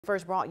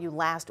First brought you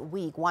last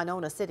week,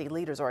 Winona city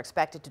leaders are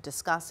expected to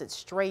discuss its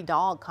stray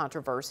dog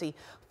controversy.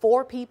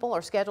 4 people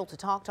are scheduled to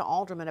talk to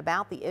aldermen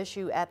about the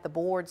issue at the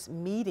board's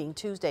meeting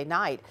Tuesday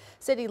night.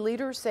 City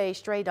leaders say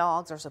stray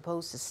dogs are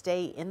supposed to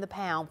stay in the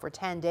pound for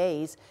 10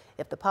 days.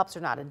 If the pups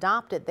are not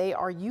adopted, they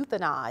are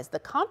euthanized. The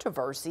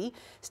controversy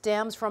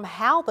stems from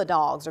how the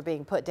dogs are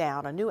being put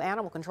down. A new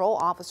animal control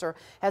officer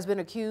has been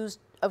accused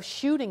of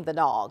shooting the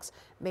dogs.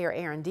 Mayor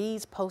Aaron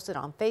Dees posted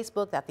on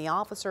Facebook that the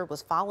officer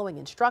was following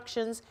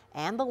instructions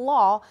and the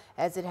law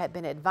as it had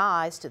been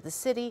advised to the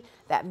city.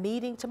 That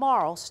meeting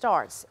tomorrow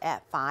starts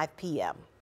at 5 p.m.